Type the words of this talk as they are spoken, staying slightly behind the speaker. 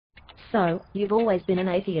So, you've always been an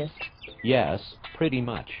atheist? Yes, pretty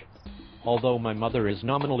much. Although my mother is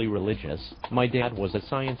nominally religious, my dad was a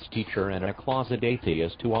science teacher and a closet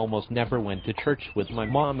atheist who almost never went to church with my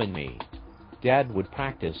mom and me. Dad would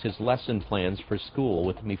practice his lesson plans for school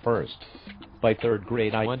with me first. By third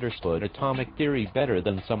grade I understood atomic theory better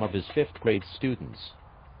than some of his fifth grade students.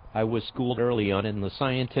 I was schooled early on in the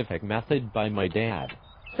scientific method by my dad.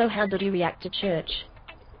 So how did you react to church?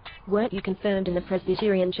 Weren't you confirmed in the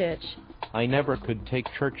Presbyterian church? I never could take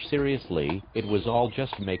church seriously, it was all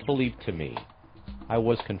just make-believe to me. I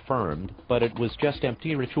was confirmed, but it was just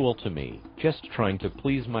empty ritual to me, just trying to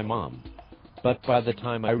please my mom. But by the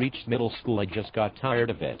time I reached middle school I just got tired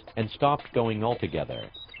of it, and stopped going altogether.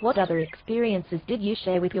 What other experiences did you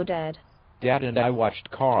share with your dad? Dad and I watched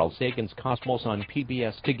Carl Sagan's Cosmos on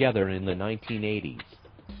PBS together in the 1980s.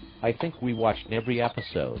 I think we watched every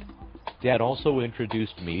episode. Dad also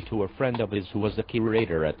introduced me to a friend of his who was a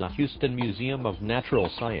curator at the Houston Museum of Natural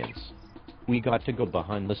Science. We got to go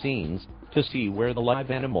behind the scenes, to see where the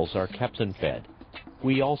live animals are kept and fed.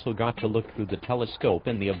 We also got to look through the telescope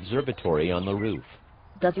in the observatory on the roof.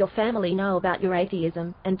 Does your family know about your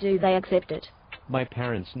atheism, and do they accept it? My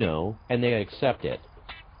parents know, and they accept it.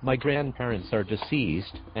 My grandparents are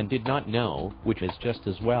deceased, and did not know, which is just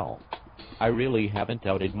as well. I really haven't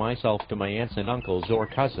outed myself to my aunts and uncles or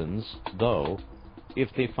cousins, though. If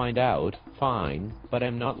they find out, fine, but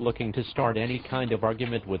I'm not looking to start any kind of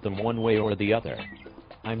argument with them one way or the other.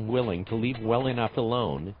 I'm willing to leave well enough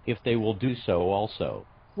alone, if they will do so also.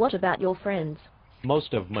 What about your friends?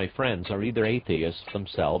 Most of my friends are either atheists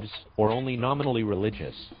themselves, or only nominally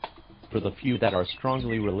religious. For the few that are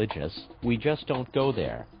strongly religious, we just don't go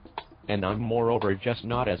there. And I'm moreover just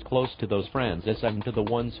not as close to those friends as I'm to the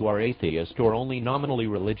ones who are atheist or only nominally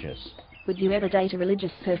religious. Would you ever date a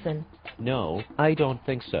religious person? No, I don't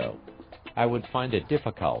think so. I would find it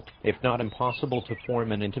difficult, if not impossible, to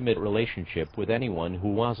form an intimate relationship with anyone who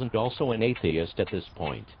wasn't also an atheist at this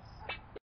point.